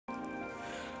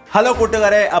Hello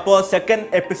കൂട്ടുകാരെ, അപ്പോൾ second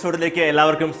എപ്പിസോഡിലേക്ക്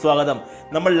എല്ലാവർക്കും സ്വാഗതം.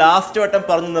 നമ്മൾ ലാസ്റ്റ് വട്ടം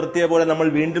പറഞ്ഞു നിർത്തിയ പോലെ നമ്മൾ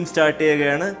വീണ്ടും സ്റ്റാർട്ട്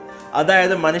ചെയ്യുകയാണ്.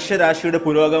 അതായത് മനുഷ്യരാശിയുടെ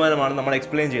പുരോഗമനമാണ് നമ്മൾ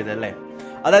എക്സ്പ്ലെയിൻ ചെയ്തത് അല്ലേ.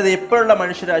 അതായത് ഇപ്പോഴുള്ള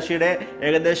മനുഷ്യരാശിയുടെ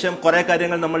ഏകദേശം കുറേ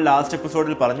കാര്യങ്ങൾ നമ്മൾ ലാസ്റ്റ്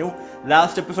എപ്പിസോഡിൽ പറഞ്ഞു.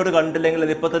 ലാസ്റ്റ് എപ്പിസോഡ് കണ്ടില്ലെങ്കിൽ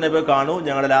അതിപ്പോൾ തന്നെ പോയി കാണൂ,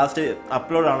 ഞങ്ങളുടെ ലാസ്റ്റ്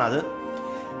അപ്ലോഡാണ് അത്.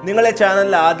 നിങ്ങളെ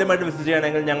ചാനലിൽ ആദ്യമായിട്ട് വിസിറ്റ്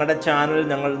ചെയ്യണമെങ്കിൽ ഞങ്ങളുടെ ചാനൽ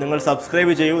നിങ്ങൾ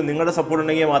സബ്സ്ക്രൈബ് ചെയ്യൂ. നിങ്ങളുടെ സപ്പോർട്ട്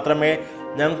ഉണ്ടെങ്കിൽ മാത്രമേ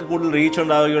ഞങ്ങൾക്ക് കൂടുതൽ റീച്ച്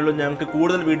ഉണ്ടാവുകയുള്ളൂ, ഞങ്ങൾക്ക്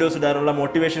കൂടുതൽ വീഡിയോസ് ഇടാനുള്ള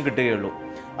മോട്ടിവേഷൻ കിട്ടുകയുള്ളൂ.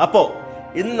 അപ്പോൾ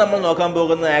ഇന്ന് നമ്മൾ നോക്കാൻ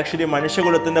പോകുന്നത് ആക്ച്വലി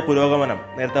മനുഷ്യകുലത്തിൻ്റെ പുരോഗമനം,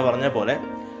 നേരത്തെ പറഞ്ഞ പോലെ.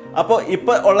 അപ്പോൾ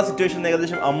ഇപ്പോൾ ഉള്ള സിറ്റുവേഷൻ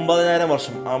ഏകദേശം 50,000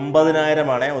 വർഷം,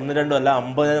 50,000 1 2 അല്ല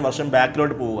 50,000 വർഷം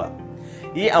ബാക്കിലോട്ട് പോവുക.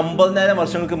 ഈ 50,000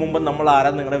 വർഷങ്ങൾക്ക് മുമ്പ് നമ്മൾ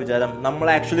ആരാന്ന് നിങ്ങളുടെ വിചാരം? നമ്മൾ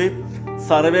ആക്ച്വലി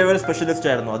സർവൈവൽ സ്പെഷ്യലിസ്റ്റ്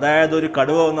ആയിരുന്നു. അതായത് ഒരു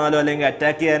കടുവ വന്നാലോ അല്ലെങ്കിൽ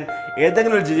അറ്റാക്ക് ചെയ്യാൻ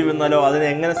ഏതെങ്കിലും ഒരു ജീവി വന്നാലോ അതിനെ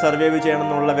എങ്ങനെ സർവൈവ് ചെയ്യണം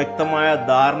എന്നുള്ള വ്യക്തമായ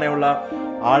ധാരണയുള്ള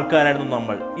ആൾക്കാരായിരുന്നു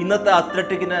നമ്മൾ. ഇന്നത്തെ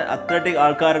അത്ലറ്റിക്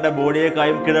ആൾക്കാരുടെ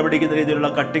ബോഡിയേക്കായും കിടപിടിക്കുന്ന രീതിയിലുള്ള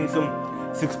കട്ടിങ്സും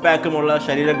 6 പാക്കുമുള്ള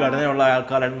ശരീരഘടനയുള്ള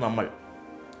ആൾക്കാരായിരുന്നു നമ്മൾ.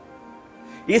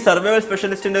 ഈ സർവൈവൽ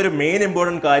സ്പെഷ്യലിസ്റ്റിൻ്റെ ഒരു മെയിൻ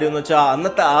ഇമ്പോർട്ടൻറ്റ് കാര്യം എന്ന് വെച്ചാൽ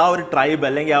അന്നത്തെ ആ ഒരു ട്രൈബ്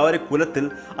അല്ലെങ്കിൽ ആ ഒരു കുലത്തിൽ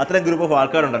അത്രയും ഗ്രൂപ്പ് ഓഫ്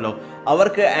ആൾക്കാരുണ്ടല്ലോ,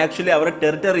 അവർക്ക് ആക്ച്വലി അവരുടെ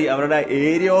ടെറിട്ടറി, അവരുടെ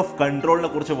ഏരിയ ഓഫ് കൺട്രോളിനെ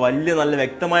കുറിച്ച് നല്ല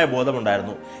വ്യക്തമായ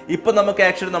ബോധമുണ്ടായിരുന്നു. ഇപ്പം നമുക്ക്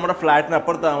ആക്ച്വലി നമ്മുടെ ഫ്ലാറ്റിന്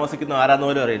അപ്പുറത്ത് താമസിക്കുന്ന ആരാന്ന്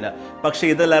പോലും അറിയില്ല. പക്ഷേ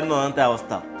ഇതല്ലായിരുന്നു അന്നത്തെ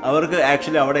അവസ്ഥ. അവർക്ക്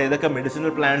ആക്ച്വലി അവിടെ ഏതൊക്കെ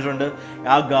മെഡിസിനൽ പ്ലാന്റ്സ് ഉണ്ട്,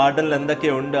 ആ ഗാർഡനിൽ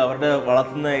എന്തൊക്കെയുണ്ട്, അവരുടെ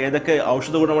വളർത്തുന്ന ഏതൊക്കെ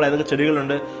ഔഷധ ഗുണമുള്ള ഏതൊക്കെ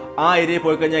ചെടികളുണ്ട്, ആ ഏരിയയിൽ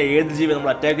പോയി കഴിഞ്ഞാൽ ഏത് ജീവി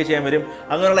നമ്മൾ അറ്റാക്ക് ചെയ്യാൻ വരും,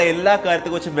 അങ്ങനെയുള്ള എല്ലാ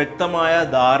കാര്യത്തെക്കുറിച്ചും വ്യക്തമായ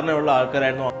ധാരണയുള്ള ആൾക്കാരായിരുന്നു.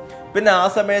 പിന്നെ ആ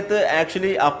സമയത്ത്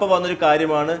ആക്ച്വലി അപ്പം വന്നൊരു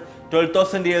കാര്യമാണ്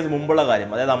 12,000 years മുമ്പുള്ള കാര്യം.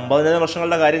 അതായത് 50,000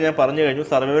 വർഷങ്ങളുടെ കാര്യം ഞാൻ പറഞ്ഞു കഴിഞ്ഞു.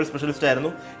 സർവൈവൽ സ്പെഷ്യലിസ്റ്റ്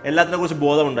ആയിരുന്നു, എല്ലാത്തിനെ കുറിച്ച്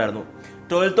ബോധമുണ്ടായിരുന്നു.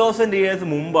 12,000 years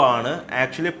മുമ്പാണ്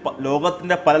ആക്ച്വലി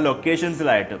ലോകത്തിൻ്റെ പല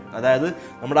ലൊക്കേഷൻസിലായിട്ട്, അതായത്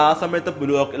നമ്മുടെ ആ സമയത്ത്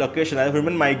ലൊക്കേഷൻ, അതായത്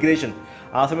ഹ്യൂമൻ മൈഗ്രേഷൻ,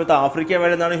 ആ സമയത്ത് ആഫ്രിക്ക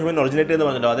വഴി നിന്നാണ് ഹ്യൂമൻ ഒറിജിനേറ്റ്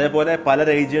ചെയ്തെന്ന് പറഞ്ഞല്ലോ. അതേപോലെ പല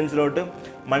റീജിയൻസിലോട്ട്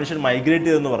മനുഷ്യൻ മൈഗ്രേറ്റ്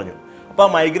ചെയ്തെന്ന് പറഞ്ഞു. അപ്പോൾ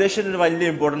ആ മൈഗ്രേഷൻ ഒരു വലിയ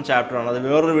ഇമ്പോർട്ടൻറ്റ് ചാപ്റ്ററാണ്. അത്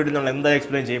വേറൊരു വീഡിയോ നമ്മൾ എന്തായാലും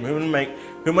എക്സ്പ്ലെയിൻ ചെയ്യും.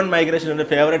 ഹ്യൂമൻ മൈഗ്രേഷൻ എൻ്റെ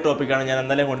ഫേവറേറ്റ് ടോപ്പിക്കാണ്, ഞാൻ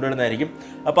എന്തായാലും കൊണ്ടുവരുന്നതായിരിക്കും.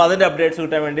 അപ്പോൾ അതിൻ്റെ അപ്ഡേറ്റ്സ്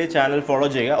കിട്ടാൻ വേണ്ടി ചാനൽ ഫോളോ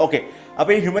ചെയ്യുക. ഓക്കെ,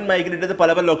 അപ്പോൾ ഈ ഹ്യൂമൻ മൈഗ്രേറ്റ് ചെയ്ത്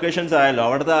പല ലൊക്കേഷൻസ് ആയല്ലോ,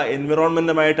 അവിടുത്തെ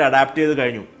എൻവിറോൺമെൻറ്റുമായിട്ട് അഡാപ്റ്റ് ചെയ്ത്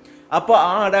കഴിഞ്ഞു. അപ്പോൾ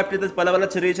ആ അഡാപ്റ്റ് ചെയ്ത് പല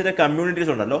ചെറിയ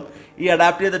കമ്മ്യൂണിറ്റീസ് ഉണ്ടല്ലോ, ഈ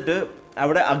അഡാപ്റ്റ് ചെയ്തിട്ട്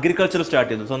അവിടെ അഗ്രികൾച്ചർ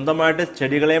സ്റ്റാർട്ട് ചെയ്തു. സ്വന്തമായിട്ട്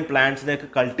ചെടികളെയും പ്ലാന്റ്സിനെയൊക്കെ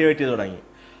കൾട്ടിവേറ്റ് ചെയ്ത് തുടങ്ങി.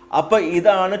 അപ്പോൾ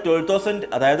ഇതാണ് 12,000,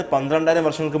 അതായത് 12,000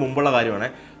 വർഷങ്ങൾക്ക് മുമ്പുള്ള കാര്യമാണ്.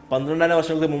 12,000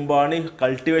 വർഷങ്ങൾക്ക് മുമ്പാണ് ഈ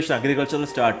കൾട്ടിവേഷൻ, അഗ്രികൾച്ചർ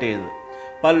സ്റ്റാർട്ട് ചെയ്തത്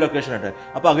പല ലൊക്കേഷനായിട്ട്.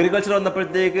 അപ്പോൾ അഗ്രികൾച്ചർ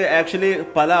വന്നപ്പോഴത്തേക്ക് ആക്ച്വലി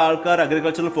പല ആൾക്കാർ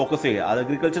അഗ്രികൾച്ചറിൽ ഫോക്കസ് ചെയ്യുക. അത്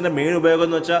അഗ്രികൾച്ചറിൻ്റെ മെയിൻ ഉപയോഗം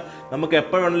എന്ന് വെച്ചാൽ നമുക്ക്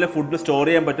എപ്പോൾ വേണമെങ്കിലും ഫുഡ് സ്റ്റോർ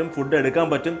ചെയ്യാൻ പറ്റും, ഫുഡ് എടുക്കാൻ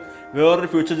പറ്റും, വേറൊരു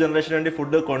ഫ്യൂച്ചർ ജനറേഷന് വേണ്ടി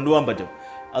ഫുഡ് കൊണ്ടുപോകാൻ പറ്റും.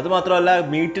 അതുമാത്രമല്ല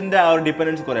മീറ്റിൻ്റെ ആ ഒരു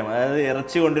ഡിപ്പെൻഡൻസ് കുറയും. അതായത്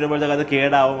ഇറച്ചി കൊണ്ടുവരുമ്പോഴത്തേക്ക് അത്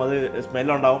കേടാവും, അത്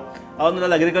സ്മെല്ലുണ്ടാവും.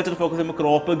 അതൊന്നും അഗ്രികൾച്ചർ ഫോക്കസ് ചെയ്യുമ്പോൾ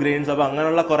ക്രോപ്പ്, ഗ്രെയിൻസ്, അപ്പോൾ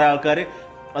അങ്ങനെയുള്ള കുറേ ആൾക്കാർ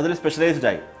അതിൽ സ്പെഷ്യലൈസ്ഡ്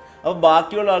ആയി. അപ്പോൾ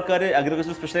ബാക്കിയുള്ള ആൾക്കാർ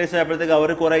അഗ്രികൾച്ചർ സ്പെഷ്യലൈസ് ആയപ്പോഴത്തേക്ക് അവർ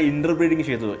കുറേ ഇൻ്റർബ്രീഡിങ്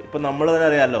ചെയ്തു. ഇപ്പോൾ നമ്മൾ തന്നെ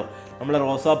അറിയാമല്ലോ, നമ്മൾ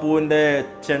റോസാപ്പൂവിൻ്റെ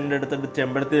ചെണ്ടെടുത്തിട്ട്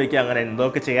ചെമ്പരത്തി വയ്ക്കുക, അങ്ങനെ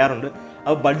എന്തൊക്കെ ചെയ്യാറുണ്ട്.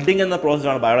 അപ്പോൾ ബഡ്ഡിങ് എന്ന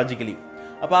പ്രോസസ്സാണ് ബയോളജിക്കലി.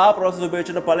 അപ്പോൾ ആ പ്രോസസ്സ്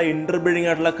ഉപയോഗിച്ചിട്ട് പല ഇൻ്റർബ്രീഡിങ്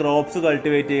ആയിട്ടുള്ള ക്രോപ്സ്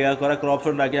കൾട്ടിവേറ്റ് ചെയ്യുക, കുറേ ക്രോപ്സ്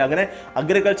ഉണ്ടാക്കി. അങ്ങനെ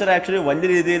അഗ്രികൾച്ചർ ആക്ച്വലി വലിയ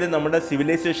രീതിയിൽ നമ്മുടെ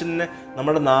സിവിലൈസേഷന്,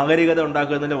 നമ്മുടെ നാഗരികത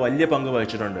ഉണ്ടാക്കുന്നതിൽ വലിയ പങ്ക്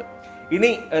വഹിച്ചിട്ടുണ്ട്.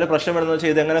 ഇനി ഒരു പ്രശ്നം വരുന്നത്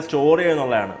വെച്ചാൽ ഇതെങ്ങനെ സ്റ്റോർ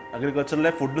ചെയ്യുന്നുള്ളതാണ്.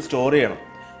 അഗ്രികൾച്ചറിലെ ഫുഡ് സ്റ്റോർ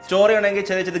ചെയ്യണമെങ്കിൽ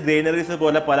ചെറിയ ഗ്രെയിനറീസ്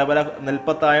പോലെ പല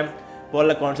നെൽപ്പത്തായം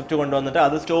പോലുള്ള കോൺസെപ്റ്റ് കൊണ്ടുവന്നിട്ട്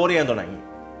അത് സ്റ്റോർ ചെയ്യാൻ തുടങ്ങി.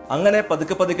 അങ്ങനെ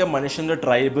പതുക്കെ മനുഷ്യൻ്റെ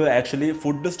ട്രൈബ് ആക്ച്വലി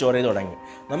ഫുഡ് സ്റ്റോർ ചെയ്ത് തുടങ്ങി.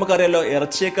 നമുക്കറിയാലോ,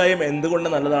 ഇറച്ചിയേക്കായും എന്തുകൊണ്ട്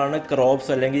നല്ലതാണ്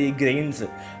ക്രോപ്സ് അല്ലെങ്കിൽ ഈ ഗ്രെയിൻസ്,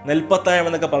 നെൽപ്പത്തായം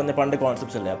എന്നൊക്കെ പറഞ്ഞ പണ്ട്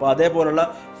കോൺസെപ്റ്റ്സ് അല്ലേ. അപ്പോൾ അതേപോലുള്ള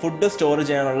ഫുഡ് സ്റ്റോർ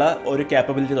ചെയ്യാനുള്ള ഒരു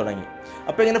ക്യാപ്പബിലിറ്റി തുടങ്ങി.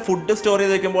 അപ്പോൾ ഇങ്ങനെ ഫുഡ് സ്റ്റോർ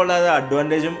ചെയ്ത് വയ്ക്കുമ്പോൾ അത്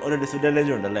അഡ്വാൻറ്റേജും ഒരു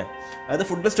ഡിസഡ്വാൻറ്റേജും ഉണ്ടല്ലേ. അതായത്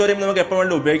ഫുഡ് സ്റ്റോർ ചെയ്യുമ്പോൾ നമുക്ക് എപ്പോൾ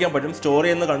വേണ്ടി ഉപയോഗിക്കാൻ പറ്റും. സ്റ്റോർ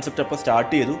ചെയ്യുന്ന കൺസെപ്റ്റ് അപ്പോൾ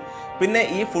സ്റ്റാർട്ട് ചെയ്തു. പിന്നെ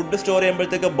ഈ ഫുഡ് സ്റ്റോർ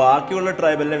ചെയ്യുമ്പോഴത്തേക്ക് ബാക്കിയുള്ള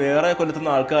ട്രൈബലിനെ വേറെ കൊല്ലുന്ന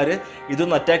ആൾക്കാർ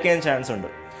ഇതൊന്നും അറ്റാക്ക് ചെയ്യാൻ ചാൻസ് ഉണ്ട്.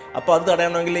 അപ്പോൾ അത്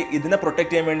തടയണമെങ്കിൽ ഇതിനെ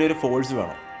പ്രൊട്ടക്റ്റ് ചെയ്യാൻ വേണ്ടി ഒരു ഫോഴ്സ്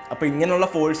വേണം. അപ്പോൾ ഇങ്ങനെയുള്ള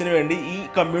ഫോഴ്സിന് വേണ്ടി ഈ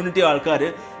കമ്മ്യൂണിറ്റി ആൾക്കാർ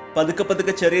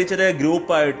പതുക്കെ ചെറിയ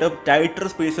ഗ്രൂപ്പായിട്ട് ടൈറ്റർ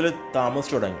സ്പേസിൽ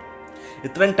താമസിച്ചു തുടങ്ങി.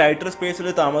 ഇത്രയും ടൈറ്റർ സ്പേസിൽ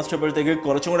താമസിച്ചപ്പോഴത്തേക്ക്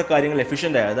കുറച്ചും കൂടെ കാര്യങ്ങൾ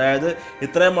എഫിഷ്യൻ്റ് ആയി. അതായത്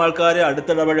ഇത്രയും ആൾക്കാർ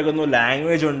അടുത്തിടപഴകുന്നു,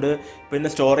 ലാംഗ്വേജ് ഉണ്ട്, പിന്നെ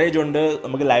സ്റ്റോറേജ് ഉണ്ട്,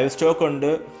 നമുക്ക് ലൈവ് സ്റ്റോക്ക്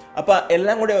ഉണ്ട്. അപ്പോൾ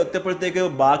എല്ലാം കൂടി എത്തിയപ്പോഴത്തേക്ക്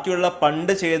ബാക്കിയുള്ള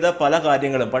പണ്ട്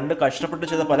കഷ്ടപ്പെട്ട്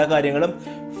ചെയ്ത പല കാര്യങ്ങളും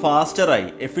ഫാസ്റ്ററായി,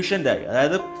 എഫിഷ്യൻ്റായി.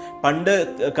 അതായത് പണ്ട്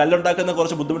കല്ലുണ്ടാക്കുന്ന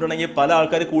കുറച്ച് ബുദ്ധിമുട്ടുണ്ടെങ്കിൽ പല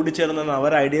ആൾക്കാർ കൂടിച്ചേർന്നാണ്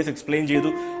അവർ ഐഡിയാസ് എക്സ്പ്ലെയിൻ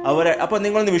ചെയ്തു. അപ്പോൾ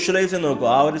നിങ്ങളൊന്ന് വിഷ്വലൈസ് ചെയ്ത് നോക്കുക.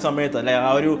 ആ ഒരു സമയത്ത് അല്ലെ,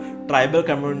 ആ ഒരു ട്രൈബൽ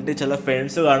കമ്മ്യൂണിറ്റി ചില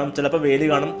ഫെൻസ് കാണും, ചിലപ്പോൾ വേലി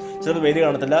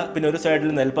കാണത്തില്ല, പിന്നെ ഒരു സൈഡിൽ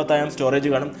നെൽപ്പത്തായം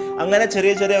സ്റ്റോറേജ് കാണും. അങ്ങനെ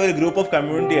ചെറിയ ഒരു ഗ്രൂപ്പ് ഓഫ്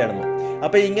കമ്മ്യൂണിറ്റി ആയിരുന്നു.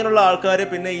 അപ്പോൾ ഇങ്ങനെയുള്ള ആൾക്കാർ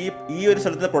പിന്നെ ഈ ഒരു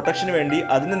സ്ഥലത്തെ പ്രൊട്ടക്ഷന്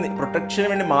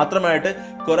വേണ്ടി മാത്രമായിട്ട്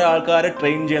കുറേ ആൾക്കാരെ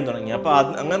ട്രെയിൻ ചെയ്യാൻ തുടങ്ങി. അപ്പോൾ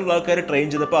അങ്ങനെയുള്ള ആൾക്കാർ ട്രെയിൻ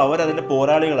ചെയ്തപ്പോൾ അവരതിൻ്റെ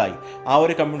പോരാളികളായി, ആ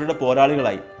ഒരു കമ്മ്യൂണിറ്റിയുടെ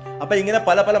പോരാളികളായി. അപ്പോൾ ഇങ്ങനെ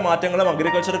പല മാറ്റങ്ങളും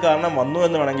അഗ്രികൾച്ചർ കാരണം വന്നു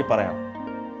എന്ന് വേണമെങ്കിൽ പറയാം.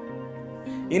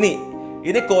 ഇനി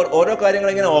ഇനി ഓരോ കാര്യങ്ങൾ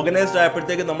ഇങ്ങനെ ഓർഗനൈസ്ഡ്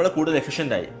ആയപ്പോഴത്തേക്ക് നമ്മൾ കൂടുതൽ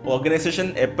എഫിഷ്യൻ്റ് ആയി. ഓർഗനൈസേഷൻ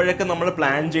എപ്പോഴൊക്കെ നമ്മൾ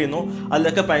പ്ലാൻ ചെയ്യുന്നു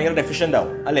അതിലൊക്കെ ഭയങ്കര എഫിഷ്യൻ്റ്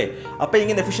ആവും അല്ലേ. അപ്പോൾ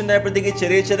ഇങ്ങനെ എഫിഷ്യൻ്റ് ആയപ്പോഴത്തേക്ക്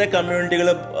ചെറിയ ചെറിയ കമ്മ്യൂണിറ്റികൾ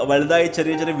വലുതായി,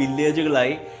 ചെറിയ ചെറിയ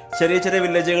വില്ലേജുകളായി, ചെറിയ ചെറിയ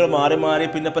വില്ലേജുകൾ മാറി മാറി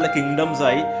പിന്നെ പല കിങ്ഡംസ്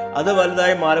ആയി, അത്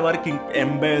വലുതായി മാറി മാറി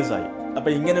എംപയേഴ്സ് ആയി.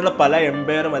 അപ്പോൾ ഇങ്ങനെയുള്ള പല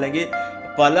എംപയറും അല്ലെങ്കിൽ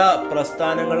പല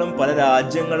പ്രസ്ഥാനങ്ങളും പല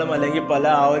രാജ്യങ്ങളും അല്ലെങ്കിൽ പല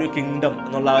ആ ഒരു കിങ്ഡം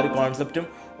എന്നുള്ള ആ ഒരു കോൺസെപ്റ്റും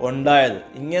ഉണ്ടായത്.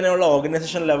 ഇങ്ങനെയുള്ള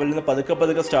ഓർഗനൈസേഷൻ ലെവലിൽ നിന്ന് പതുക്കെ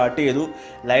പതുക്കെ സ്റ്റാർട്ട് ചെയ്തു.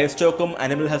 ലൈഫ് സ്റ്റോക്കും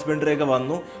അനിമൽ ഹസ്ബൻഡറിയൊക്കെ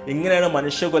വന്നു. ഇങ്ങനെയാണ്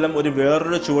മനുഷ്യകുലം ഒരു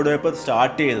വേറൊരു ചുവടുവയ്പ്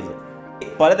സ്റ്റാർട്ട് ചെയ്തത്.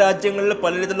 പല രാജ്യങ്ങളിൽ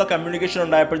പല രീതിയിലുള്ള കമ്മ്യൂണിക്കേഷൻ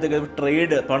ഉണ്ടായപ്പോഴത്തേക്ക്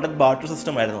ട്രേഡ് പണ്ടത്തെ ബാർട്ടർ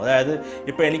സിസ്റ്റം ആയിരുന്നു. അതായത്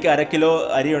ഇപ്പോൾ എനിക്ക് 1 കിലോ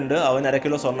അരിയുണ്ട്, അവന് 1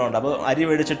 കിലോ സ്വർണ്ണമുണ്ട്. അപ്പോൾ അരി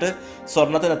മേടിച്ചിട്ട്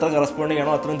സ്വർണ്ണത്തിന് എത്ര കറസ്പോണ്ടിങ്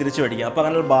ആണോ അത്രയും തിരിച്ചു മേടിക്കുക. അപ്പോൾ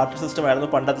അങ്ങനെ ഒരു ബാർട്ടർ സിസ്റ്റം ആയിരുന്നു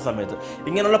പണ്ടത്തെ സമയത്ത്.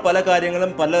 ഇങ്ങനെയുള്ള പല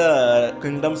കാര്യങ്ങളും പല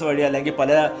കിങ്ഡംസ് വഴി അല്ലെങ്കിൽ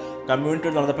പല കമ്മ്യൂണിറ്റി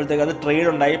നടന്നപ്പോഴത്തേക്ക് അത് ട്രേഡ്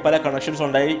ഉണ്ടായി, പല കണക്ഷൻസ്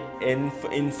ഉണ്ടായി,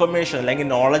 ഇൻഫർമേഷൻ അല്ലെങ്കിൽ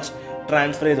നോളജ്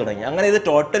ട്രാൻസ്ഫർ ചെയ്ത് തുടങ്ങി. അങ്ങനെ ഇത്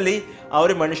ടോട്ടലി ആ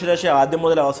ഒരു മനുഷ്യരാശി ആദ്യം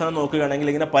മുതൽ അവസാനം നോക്കുകയാണെങ്കിൽ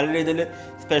ഇങ്ങനെ പല രീതിയിൽ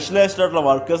സ്പെഷ്യലൈസ്ഡ് ആയിട്ടുള്ള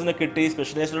വർക്കേഴ്സിനെ കിട്ടി,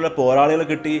 സ്പെഷ്യലൈസ്ഡ് ആയിട്ടുള്ള പോരാളികൾ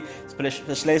കിട്ടി,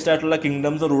 സ്പെഷ്യലൈസ്ഡ് ആയിട്ടുള്ള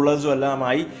കിങ്ഡംസും റൂളേഴ്സും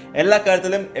എല്ലാമായി എല്ലാ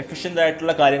കാര്യത്തിലും എഫിഷ്യൻ്റ്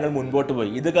ആയിട്ടുള്ള കാര്യങ്ങൾ മുൻപോട്ട്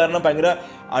പോയി. ഇത് കാരണം ഭയങ്കര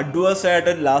അഡ്വേഴ്സ്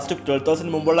ആയിട്ട് ലാസ്റ്റ്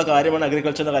 12,000 മുമ്പുള്ള കാര്യമാണ്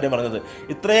അഗ്രികൾച്ചർ എന്ന കാര്യം പറഞ്ഞത്.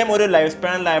 ഇത്രയും ഒരു ലൈഫ്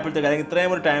സ്പാനിലായപ്പോഴത്തേക്ക് അല്ലെങ്കിൽ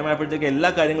ഇത്രയും ഒരു ടൈം ആയപ്പോഴത്തേക്ക്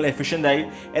എല്ലാ കാര്യങ്ങളും എഫിഷ്യൻ്റ് ആയി,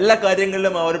 എല്ലാ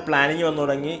കാര്യങ്ങളിലും ആ ഒരു പ്ലാനിങ് വന്നു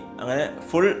തുടങ്ങി. അങ്ങനെ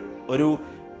ഫുൾ ഒരു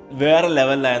വേറെ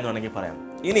ലെവലിലായെന്ന് വേണമെങ്കിൽ പറയാം.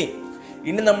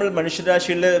 ഇനി നമ്മൾ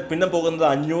മനുഷ്യരാശിയിൽ പിന്നെ പോകുന്നത്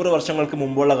 500 വർഷങ്ങൾക്ക്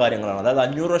മുമ്പുള്ള കാര്യങ്ങളാണ്. അതായത്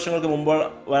 500 വർഷങ്ങൾക്ക് മുമ്പ്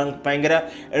ഭയങ്കര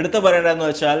എടുത്തു പറയേണ്ടതെന്ന്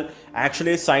വെച്ചാൽ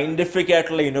ആക്ച്വലി സയൻറ്റിഫിക്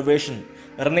ആയിട്ടുള്ള ഇന്നോവേഷൻ,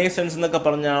 റിനൈസൻസ് എന്നൊക്കെ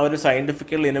പറഞ്ഞ ആ ഒരു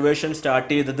സയൻറ്റിഫിക്കൽ ഇന്നോവേഷൻ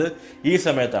സ്റ്റാർട്ട് ചെയ്തത് ഈ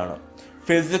സമയത്താണ്.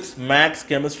 ഫിസിക്സ്, മാത്സ്,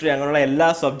 കെമിസ്ട്രി അങ്ങനെയുള്ള എല്ലാ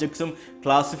സബ്ജക്ട്സും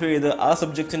ക്ലാസിഫൈ ചെയ്ത് ആ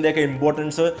സബ്ജക്ട്സിൻ്റെയൊക്കെ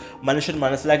ഇമ്പോർട്ടൻസ് മനുഷ്യൻ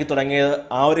മനസ്സിലാക്കി തുടങ്ങിയത്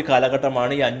ആ ഒരു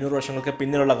കാലഘട്ടമാണ്, ഈ 500 വർഷങ്ങൾക്ക്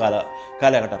പിന്നിലുള്ള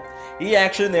കാലഘട്ടം. ഈ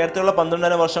ആക്ച്വലി നേരത്തെയുള്ള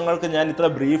 12 വർഷങ്ങൾക്ക് ഞാൻ ഇത്ര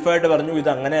ബ്രീഫായിട്ട് പറഞ്ഞു.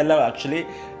 ഇത് അങ്ങനെയല്ല. ആക്ച്വലി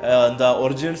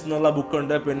ഒറിജിൻസ് എന്നുള്ള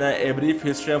ബുക്കുണ്ട്, പിന്നെ A brief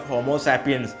history of homo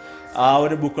sapiens ആ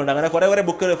ഒരു ബുക്കുണ്ട്. അങ്ങനെ കുറേ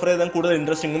ബുക്ക് റെഫർ ചെയ്താൽ കൂടുതൽ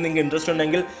ഇൻട്രസ്റ്റിംഗ്. നിങ്ങൾക്ക് ഇൻട്രസ്റ്റ്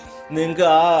ഉണ്ടെങ്കിൽ നിങ്ങൾക്ക്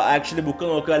ആ ആക്ച്വലി ബുക്ക്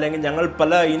നോക്കുക. അല്ലെങ്കിൽ ഞങ്ങൾ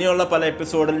ഇനിയുള്ള പല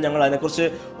എപ്പിസോഡിൽ ഞങ്ങൾ അതിനെക്കുറിച്ച്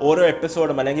ഓരോ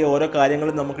എപ്പിസോഡും അല്ലെങ്കിൽ ഓരോ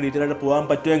കാര്യങ്ങളും നമുക്ക് ഡീറ്റെയിൽ ആയിട്ട് പോകാൻ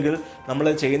പറ്റുമെങ്കിൽ നമ്മൾ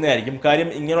ചെയ്യുന്നതായിരിക്കും. കാര്യം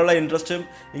ഇങ്ങനെയുള്ള ഇൻട്രസ്റ്റും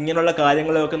ഇങ്ങനെയുള്ള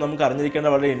കാര്യങ്ങളൊക്കെ നമുക്ക് അറിഞ്ഞിരിക്കേണ്ട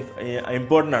വളരെ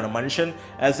ഇമ്പോർട്ടൻ്റ് ആണ്. മനുഷ്യൻ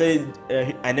ആസ് എ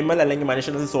അനിമൽ അല്ലെങ്കിൽ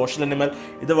മനുഷ്യൻ ആസ് എ സോഷ്യൽ അനിമൽ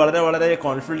ഇത് വളരെ വളരെ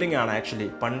കോൺഫ്ലിക്റ്റിംഗ് ആണ് ആക്ച്വലി.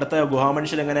 പണ്ടത്തെ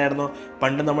ഗുഹാമനുഷ്യൻ എങ്ങനെയായിരുന്നു,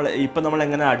 ഇപ്പം നമ്മൾ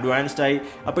എങ്ങനെ അഡ്വാൻസ്ഡ് ആയി.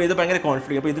 അപ്പോൾ ഇത് ഭയങ്കര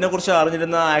കോൺഫ്ലിക്റ്റ്. അപ്പോൾ ഇതിനെക്കുറിച്ച്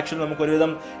അറിഞ്ഞിരുന്ന ആക്ച്വലി നമുക്ക്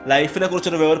ഒരുവിധം ലൈഫിനെ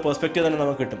കുറിച്ചൊരു വേറെ പെർസ്പെക്റ്റീവ് തന്നെ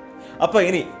നമുക്ക് കിട്ടും. അപ്പോൾ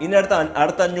ഇനി അടുത്ത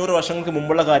 500 വർഷങ്ങൾക്ക്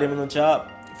മുമ്പുള്ള കാര്യം എന്ന് വെച്ചാൽ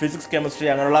ഫിസിക്സ്, കെമിസ്ട്രി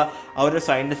അങ്ങനെയുള്ള ആ ഒരു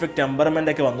സയൻറ്റിഫിക്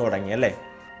ടെമ്പറമെൻ്റ് ഒക്കെ വന്നു തുടങ്ങി അല്ലേ.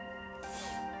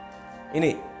 ഇനി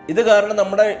ഇത് കാരണം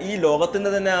നമ്മുടെ ഈ ലോകത്തിൻ്റെ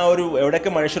തന്നെ ആ ഒരു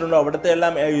എവിടെയൊക്കെ മനുഷ്യരുണ്ടോ അവിടുത്തെ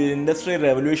എല്ലാം ഇൻഡസ്ട്രിയൽ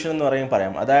റെവല്യൂഷൻ എന്ന്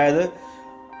പറയാം. അതായത്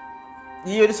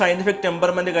ഈ ഒരു സയൻറ്റിഫിക്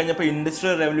ടെമ്പർമെൻറ്റ് കഴിഞ്ഞപ്പോൾ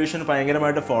ഇൻഡസ്ട്രിയൽ റെവല്യൂഷൻ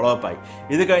ഭയങ്കരമായിട്ട് ഫോളോ അപ്പ് ആയി.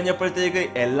 ഇത് കഴിഞ്ഞപ്പോഴത്തേക്ക്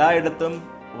എല്ലായിടത്തും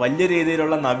വലിയ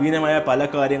രീതിയിലുള്ള നവീനമായ പല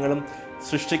കാര്യങ്ങളും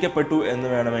സൃഷ്ടിക്കപ്പെട്ടു എന്ന്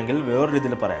വേണമെങ്കിൽ വേറൊരു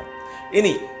രീതിയിൽ പറയാം.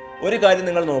 ഇനി ഒരു കാര്യം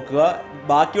നിങ്ങൾ നോക്കുക,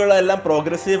 ബാക്കിയുള്ള എല്ലാം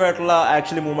പ്രോഗ്രസീവായിട്ടുള്ള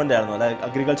ആക്ച്വലി മൂവ്മെൻ്റ് ആയിരുന്നു. അതായത്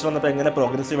അഗ്രികൾച്ചർ വന്നപ്പോൾ എങ്ങനെ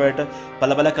പ്രോഗ്രസീവായിട്ട്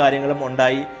പല കാര്യങ്ങളും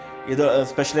ഉണ്ടായി. ഇത്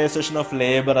സ്പെഷ്യലൈസേഷൻ ഓഫ്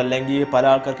ലേബർ അല്ലെങ്കിൽ പല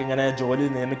ആൾക്കാർക്ക് ഇങ്ങനെ ജോലി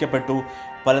നിയമിക്കപ്പെട്ടു,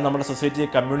 പല നമ്മുടെ സൊസൈറ്റി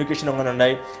കമ്മ്യൂണിക്കേഷൻ അങ്ങനെ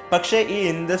ഉണ്ടായി. പക്ഷേ ഈ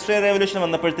ഇൻഡസ്ട്രിയൽ റെവല്യൂഷൻ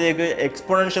വന്നപ്പോഴത്തേക്ക്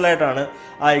എക്സ്പോണൻഷ്യലായിട്ടാണ്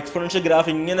ആ എക്സ്പോണൻഷ്യൽ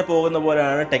ഗ്രാഫ് ഇങ്ങനെ പോകുന്ന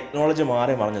പോലെയാണ് ടെക്നോളജി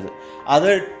മാറി മറിഞ്ഞത്. അത്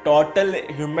ടോട്ടൽ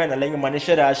ഹ്യൂമൻ അല്ലെങ്കിൽ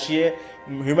മനുഷ്യരാശിയെ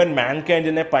ഹ്യൂമൻ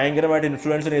മാൻകൈൻഡിനെ ഭയങ്കരമായിട്ട്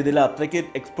ഇൻഫ്ലുവൻസ് ചെയ്തില്ല. അത്രയ്ക്ക്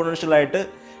എക്സ്പോണൻഷ്യലായിട്ട്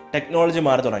ടെക്നോളജി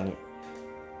മാറി തുടങ്ങി.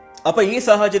 അപ്പോൾ ഈ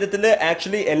സാഹചര്യത്തിൽ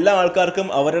ആക്ച്വലി എല്ലാ ആൾക്കാർക്കും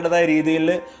അവരുടേതായ രീതിയിൽ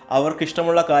അവർക്ക്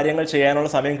ഇഷ്ടമുള്ള കാര്യങ്ങൾ ചെയ്യാനുള്ള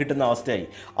സമയം കിട്ടുന്ന അവസ്ഥയായി.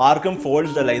 ആർക്കും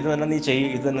ഫോഴ്സ്ഡ് അല്ല, ഇത് തന്നെ നീ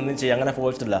ചെയ്യും അങ്ങനെ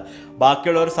ഫോഴ്സ്ഡ് അല്ല.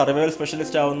 ബാക്കിയുള്ളവർ സർവൈവൽ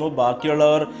സ്പെഷ്യലിസ്റ്റ് ആവുന്നു,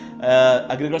 ബാക്കിയുള്ളവർ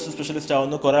അഗ്രികൾച്ചർ സ്പെഷ്യലിസ്റ്റ്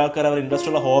ആവുന്നു, കുറേ ആൾക്കാർ അവർ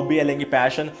ഇൻട്രസ്റ്റ് ഉള്ള ഹോബി അല്ലെങ്കിൽ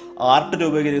പാഷൻ ആർട്ട്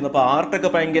രൂപീകരിക്കുന്നു. അപ്പോൾ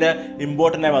ആർട്ടൊക്കെ ഭയങ്കര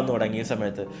ഇമ്പോർട്ടൻ്റ് ആയി വന്നു തുടങ്ങി ഈ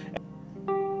സമയത്ത്.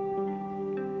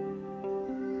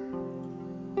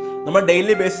 നമ്മൾ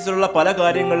ഡെയിലി ബേസിസിലുള്ള പല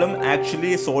കാര്യങ്ങളും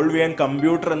ആക്ച്വലി സോൾവ് ചെയ്യാൻ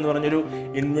കമ്പ്യൂട്ടർ എന്ന് പറഞ്ഞൊരു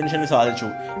ഇൻവെൻഷന് സാധിച്ചു.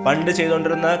 പണ്ട്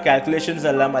ചെയ്തുകൊണ്ടിരുന്ന കാൽക്കുലേഷൻസ്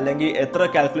എല്ലാം അല്ലെങ്കിൽ എത്ര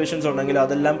കാൽക്കുലേഷൻസ് ഉണ്ടെങ്കിലും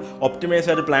അതെല്ലാം ഒപ്റ്റിമൈസ്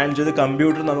ആയിട്ട് പ്ലാൻ ചെയ്ത്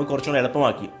കമ്പ്യൂട്ടർ നമുക്ക് കുറച്ചുകൂടി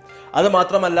എളുപ്പമാക്കി. അത്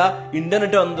മാത്രമല്ല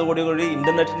ഇൻ്റർനെറ്റ് വന്നതോടുകൂടി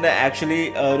ഇൻ്റർനെറ്റിൻ്റെ ആക്ച്വലി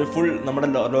ഒരു ഫുൾ നമ്മുടെ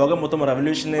ലോകം മൊത്തം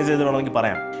റെവല്യൂഷനൈസ് ചെയ്ത് വേണമെങ്കിൽ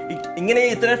പറയാം. ഇങ്ങനെ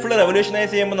ഇത്രയും ഫുൾ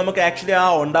റെവല്യൂഷനൈസ് ചെയ്യുമ്പോൾ നമുക്ക് ആക്ച്വലി ആ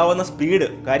ഉണ്ടാവുന്ന സ്പീഡ്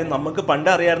കാര്യം നമുക്ക് പണ്ട്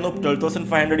അറിയായിരുന്നു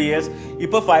 12,500 years,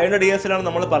 ഇപ്പോൾ 500 yearsലാണ്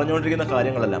നമ്മൾ പറഞ്ഞുകൊണ്ടിരിക്കുന്ന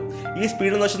കാര്യങ്ങളെല്ലാം. ഈ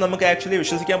സ്പീഡ് എന്ന് വെച്ചാൽ നമുക്ക് ആക്ച്വലി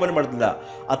വിശ്വസിക്കാൻ പോലും പറ്റത്തില്ല.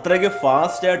 അത്രയ്ക്ക്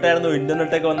ഫാസ്റ്റ് ആയിട്ടായിരുന്നു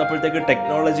ഇൻ്റർനെറ്റൊക്കെ വന്നപ്പോഴത്തേക്ക്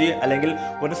ടെക്നോളജി അല്ലെങ്കിൽ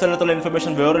ഒരു സ്ഥലത്തുള്ള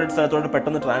ഇൻഫർമേഷൻ വേറൊരു സ്ഥലത്തോട്ട്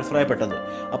പെട്ടെന്ന് ട്രാൻസ്ഫർ ആയിപ്പെട്ടത്.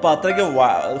 അപ്പോൾ അത്രയ്ക്ക്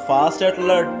ഫാസ്റ്റ്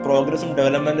ആയിട്ടുള്ള പ്രോഗ്രസും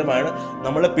ഡെവലപ്മെൻറ്റുമാണ്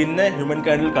നമ്മൾ പിന്നെ ഹ്യൂമൻ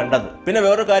കൈൻഡിൽ കണ്ടത്. പിന്നെ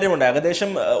വേറൊരു കാര്യമുണ്ട്,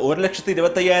 ഏകദേശം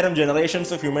 1,25,000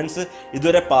 ജനറേഷൻസ് ഓഫ് ഹ്യൂമൻസ്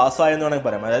ഇതുവരെ പാസ്സായെന്ന് വേണമെങ്കിൽ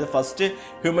പറയാം. അതായത് ഫസ്റ്റ്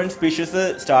ഹ്യൂമൻ സ്പീഷീസ്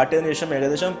സ്റ്റാർട്ട് ചെയ്തതിനു ശേഷം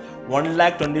ഏകദേശം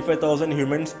 1,25,000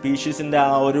 ഹ്യൂമൻ സ്പീഷീസിൻ്റെ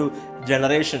ആ ഒരു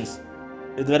ജനറേഷൻസ്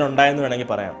ഇതുവരെ ഉണ്ടായെന്ന് വേണമെങ്കിൽ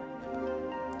പറയാം.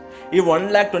 ഈ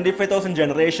 1,25,000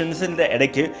 ജനറേഷൻസിൻ്റെ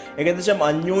ഇടയ്ക്ക് ഏകദേശം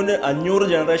 500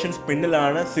 ജനറേഷൻസ്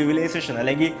പിന്നിലാണ് സിവിലൈസേഷൻ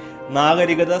അല്ലെങ്കിൽ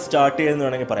നാഗരികത സ്റ്റാർട്ട് ചെയ്തതെന്ന്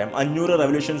വേണമെങ്കിൽ പറയാം.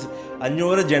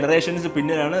 500 ജനറേഷൻസ്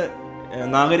പിന്നിലാണ്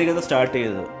നാഗരികത സ്റ്റാർട്ട്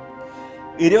ചെയ്തത്.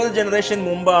 20 ജനറേഷൻ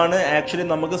മുമ്പാണ് ആക്ച്വലി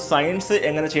നമുക്ക് സയൻസ്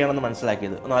എങ്ങനെ ചെയ്യണമെന്ന്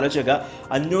മനസ്സിലാക്കിയത്. ഒന്ന് ആലോചിക്കുക,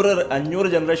 500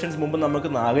 ജനറേഷൻസ് മുമ്പ് നമുക്ക്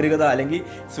നാഗരികത അല്ലെങ്കിൽ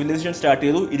സിവിലൈസേഷൻ സ്റ്റാർട്ട്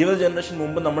ചെയ്തു. 20 ജനറേഷൻ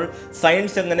മുമ്പ് നമ്മൾ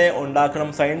സയൻസ് എങ്ങനെ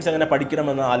ഉണ്ടാക്കണം, സയൻസ് എങ്ങനെ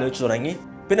പഠിക്കണമെന്ന് ആലോചിച്ച് തുടങ്ങി.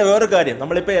 പിന്നെ വേറൊരു കാര്യം,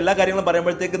 നമ്മളിപ്പോൾ എല്ലാ കാര്യങ്ങളും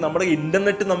പറയുമ്പോഴത്തേക്ക് നമ്മുടെ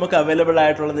ഇൻ്റർനെറ്റ് നമുക്ക് അവൈലബിൾ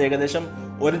ആയിട്ടുള്ളത് ഏകദേശം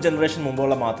 1 ജനറേഷൻ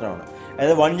മുമ്പുള്ള മാത്രമാണ്.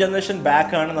 അതായത് 1 ജനറേഷൻ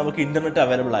ബാക്കാണ് നമുക്ക് ഇൻ്റർനെറ്റ്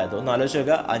അവൈലബിൾ ആയത്. ഒന്ന്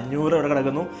ആലോചിക്കുക, 500 അവിടെ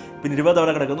കിടക്കുന്നു, പിന്നെ 20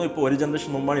 അവിടെ കിടക്കുന്നു, ഇപ്പോൾ 1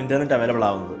 ജനറേഷൻ മുമ്പാണ് ഇൻ്റർനെറ്റ് അവൈലബിൾ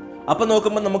ആവുന്നത്. അപ്പോൾ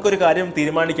നോക്കുമ്പോൾ നമുക്കൊരു കാര്യം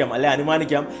തീരുമാനിക്കാം, അല്ലെ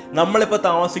അനുമാനിക്കാം, നമ്മളിപ്പോൾ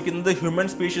താമസിക്കുന്നത് ഹ്യൂമൻ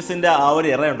സ്പീഷീസിൻ്റെ ആ ഒരു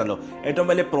എറ ഉണ്ടല്ലോ, ഏറ്റവും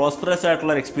വലിയ പ്രോസ്പെറസ്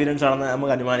ആയിട്ടുള്ള ഒരു എക്സ്പീരിയൻസ് ആണെന്ന്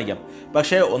നമുക്ക് അനുമാനിക്കാം.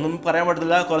 പക്ഷേ ഒന്നും പറയാൻ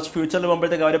പറ്റില്ല, കുറച്ച് ഫ്യൂച്ചറിൽ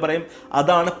പോകുമ്പോഴത്തേക്ക് അവർ പറയും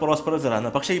അതാണ് പ്രോസ്പെറസ് എറ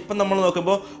എന്ന്. പക്ഷേ ഇപ്പം നമ്മൾ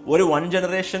നോക്കുമ്പോൾ ഒരു 1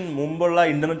 ജനറേഷൻ മുമ്പുള്ള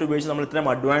ഇൻ്റർനെറ്റ് ഉപയോഗിച്ച് നമ്മൾ ഇത്രയും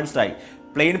അഡ്വാൻസ്ഡ് ആയി.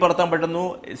 പ്ലെയിൻ പറത്താൻ പറ്റുന്നു,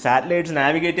 സാറ്റലൈറ്റ്സ്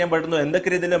നാവിഗേറ്റ് ചെയ്യാൻ പറ്റുന്നു, എന്തൊക്കെ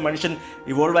രീതിയിൽ മനുഷ്യൻ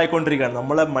ഇവോൾവ് ആയിക്കൊണ്ടിരിക്കുകയാണ്.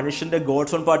 നമ്മളെ മനുഷ്യൻ്റെ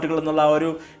ഗോഡ്സ് ഓൺ പാർട്ടിക്കിൾ എന്നുള്ള ആ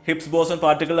ഒരു ഹിഗ്സ് ബോസോൺ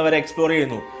പാർട്ടിക്കിൾ വരെ എക്സ്പ്ലോർ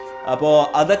ചെയ്യുന്നു. അപ്പോൾ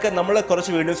അതൊക്കെ നമ്മൾ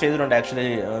കുറച്ച് വീഡിയോസ് ചെയ്തിട്ടുണ്ട് ആക്ച്വലി.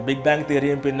 ബിഗ് ബാങ്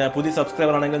തിയറിയും പിന്നെ പുതിയ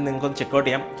സബ്സ്ക്രൈബർ ആണെങ്കിൽ നിങ്ങൾക്കൊന്ന് ചെക്കൗട്ട്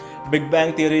ചെയ്യാം. ബിഗ്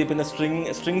ബാങ് തിയറി, പിന്നെ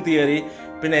സ്ട്രിങ് തിയറി,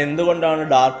 പിന്നെ എന്തുകൊണ്ടാണ്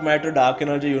ഡാർക്ക് മാറ്റർ ഡാർക്ക്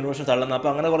എനർജി യൂണിവേഴ്സിൽ തള്ളുന്നത്.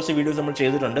 അപ്പോൾ അങ്ങനെ കുറച്ച് വീഡിയോസ് നമ്മൾ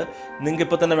ചെയ്തിട്ടുണ്ട്. നിങ്ങൾക്ക്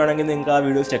ഇപ്പോൾ തന്നെ വേണമെങ്കിൽ നിങ്ങൾക്ക് ആ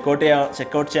വീഡിയോസ്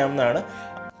ചെക്കൗട്ട് ചെയ്യാവുന്നതാണ്.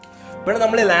 പിന്നെ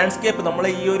നമ്മൾ ഈ ലാൻഡ്സ്കേപ്പ്, നമ്മൾ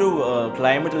ഈ ഒരു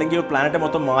ക്ലൈമറ്റ് അല്ലെങ്കിൽ ഒരു പ്ലാനറ്റ്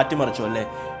മൊത്തം മാറ്റിമറിച്ചു അല്ലേ.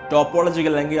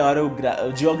 ടോപ്പോളജിക്കൽ അല്ലെങ്കിൽ ആ ഒരു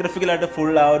ജിയോഗ്രഫിക്കലായിട്ട്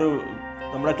ഫുൾ ആ ഒരു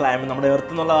നമ്മുടെ ക്ലൈമറ്റ്, നമ്മുടെ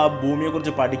എർത്ത് എന്നുള്ള ആ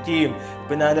ഭൂമിയെക്കുറിച്ച് പഠിക്കുകയും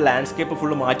പിന്നെ അതിൻ്റെ ലാൻഡ്സ്കേപ്പ്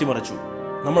ഫുള്ള് മാറ്റിമറിച്ചു.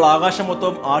 നമ്മൾ ആകാശം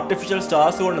മൊത്തം ആർട്ടിഫിഷ്യൽ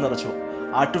സ്റ്റാർസ് കൊണ്ട് നിറച്ചു,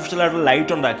 ആർട്ടിഫിഷ്യലായിട്ടുള്ള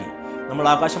ലൈറ്റ് ഉണ്ടാക്കി. നമ്മൾ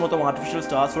ആകാശം മൊത്തം ആർട്ടിഫിഷ്യൽ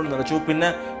സ്റ്റാർസ് കൊണ്ട് നിറച്ചു.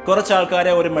 പിന്നെ കുറച്ച്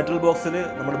ആൾക്കാരെ ഒരു മെറ്റൽ ബോക്സിൽ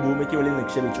നമ്മുടെ ഭൂമിക്ക് വെളിയിൽ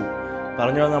നിക്ഷേപിച്ചു.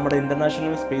 പറഞ്ഞു നമ്മുടെ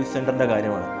ഇൻ്റർനാഷണൽ സ്പേസ് സെൻറ്ററിൻ്റെ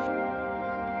കാര്യമാണ്.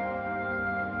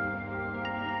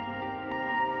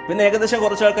 പിന്നെ ഏകദേശം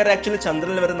കുറച്ച് ആൾക്കാർ ആക്ച്വലി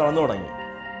ചന്ദ്രനിൽ വരെ നടന്നു തുടങ്ങി.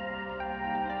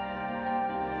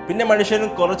 പിന്നെ മനുഷ്യൻ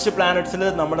കുറച്ച് പ്ലാനറ്റ്സിൽ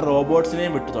നമ്മുടെ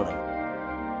റോബോട്ട്സിനെയും വിട്ടു തുടങ്ങി.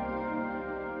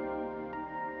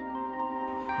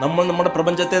 നമ്മുടെ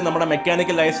പ്രപഞ്ചത്തെ നമ്മുടെ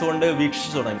മെക്കാനിക്കൽ ഐസ് കൊണ്ട്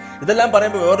വീക്ഷിച്ചു തുടങ്ങി. ഇതെല്ലാം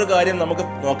പറയുമ്പോൾ വേറൊരു കാര്യം നമുക്ക്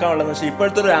നോക്കാനുള്ളതെന്ന് വെച്ചാൽ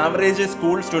ഇപ്പോഴത്തെ ഒരു ആവറേജ് ആയിട്ടുള്ള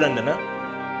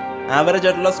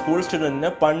സ്കൂൾ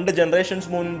സ്റ്റുഡൻറ്റിന് പണ്ട്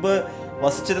ജനറേഷൻസ് മുൻപ്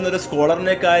വസിച്ചിരുന്ന ഒരു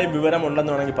സ്കോളറിനേക്കായി വിവരം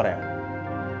ഉണ്ടെന്ന് വേണമെങ്കിൽ പറയാം.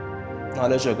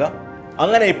 ആലോചിച്ച് നോക്കുക,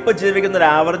 അങ്ങനെ ഇപ്പോൾ ജീവിക്കുന്ന ഒരു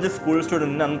ആവറേജ് സ്കൂൾ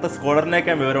സ്റ്റുഡൻറ്റിന് അന്നത്തെ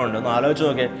സ്കോളറിനേക്കാൻ വിവരമുണ്ട്. ഒന്ന് ആലോചിച്ച്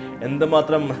നോക്കെ,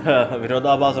 എന്തുമാത്രം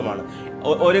വിരോധാഭാസമാണ്.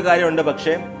 ഒരു കാര്യമുണ്ട്,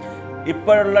 പക്ഷേ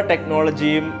ഇപ്പോഴുള്ള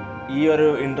ടെക്നോളജിയും ഈ ഒരു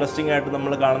ഇൻട്രസ്റ്റിംഗ് ആയിട്ട്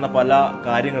നമ്മൾ കാണുന്ന പല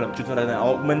കാര്യങ്ങളും ചുറ്റും പറയുന്നത്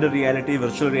ഓഗ്മെന്റഡ് റിയാലിറ്റി,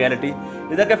 വിർച്വൽ റിയാലിറ്റി,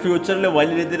 ഇതൊക്കെ ഫ്യൂച്ചറിൽ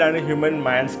വലിയ രീതിയിലാണ് ഹ്യൂമൻ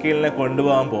മൈൻഡ് സ്കെയിലിനെ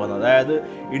കൊണ്ടുപോകാൻ പോകുന്നത്. അതായത്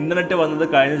ഇൻ്റർനെറ്റ് വന്നത്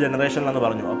കഴിഞ്ഞ ജനറേഷനിലെന്ന്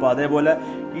പറഞ്ഞു. അപ്പോൾ അതേപോലെ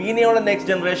ഇനിയുള്ള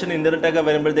നെക്സ്റ്റ് ജനറേഷൻ ഇൻ്റർനെറ്റൊക്കെ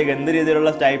വരുമ്പോഴത്തേക്ക് എന്ത്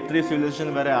രീതിയിലുള്ള ടൈപ്പ് 3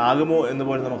 സിവിലൈസേഷൻ വരെ ആകുമോ എന്ന്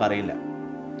പോലും നമുക്കറിയില്ല.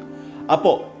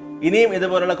 അപ്പോൾ ഇനിയും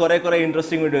ഇതുപോലുള്ള കുറേ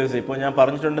ഇൻട്രസ്റ്റിംഗ് വീഡിയോസ് ഇപ്പോൾ ഞാൻ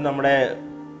പറഞ്ഞിട്ടുണ്ട്. നമ്മുടെ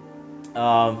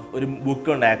ഒരു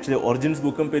ബുക്കുണ്ട് ആക്ച്വലി, ഒറിജിൻസ്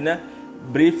ബുക്കും പിന്നെ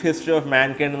ബ്രീഫ് ഹിസ്റ്ററി ഓഫ്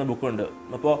മാൻകൈൻഡ് എന്ന ബുക്കുണ്ട്.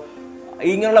 അപ്പോൾ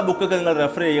ഇങ്ങനെയുള്ള ബുക്കൊക്കെ നിങ്ങൾ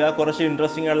റെഫർ ചെയ്യുക. കുറച്ച്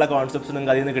ഇൻട്രസ്റ്റിംഗ് ആയിട്ടുള്ള കോൺസെപ്റ്റ്സ്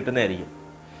നിങ്ങൾക്ക് അതിൽ നിന്ന് കിട്ടുന്നതായിരിക്കും.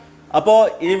 അപ്പോൾ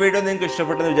ഈ വീഡിയോ നിങ്ങൾക്ക്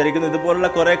ഇഷ്ടപ്പെട്ടെന്ന് വിചാരിക്കുന്നു. ഇതുപോലുള്ള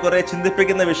കുറേ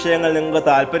ചിന്തിപ്പിക്കുന്ന വിഷയങ്ങൾ നിങ്ങൾക്ക്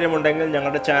താല്പര്യമുണ്ടെങ്കിൽ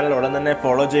ഞങ്ങളുടെ ചാനൽ ഉടൻ തന്നെ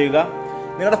ഫോളോ ചെയ്യുക,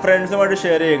 നിങ്ങളുടെ ഫ്രണ്ട്സുമായിട്ട്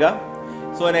ഷെയർ ചെയ്യുക.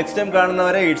 സോ നെക്സ്റ്റ് ടൈം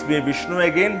കാണുന്നവരെ it's B Vishnu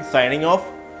again signing off.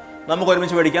 നമുക്ക്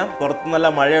ഒരുമിച്ച് പഠിക്കാം. പുറത്ത് നല്ല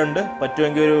മഴയുണ്ട്,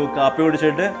 പറ്റുമെങ്കിൽ ഒരു കാപ്പി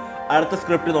കുടിച്ചിട്ട് അടുത്ത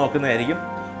സ്ക്രിപ്റ്റ് നോക്കുന്നതായിരിക്കും.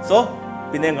 സോ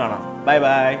പിന്നെയും കാണാം. ബൈ.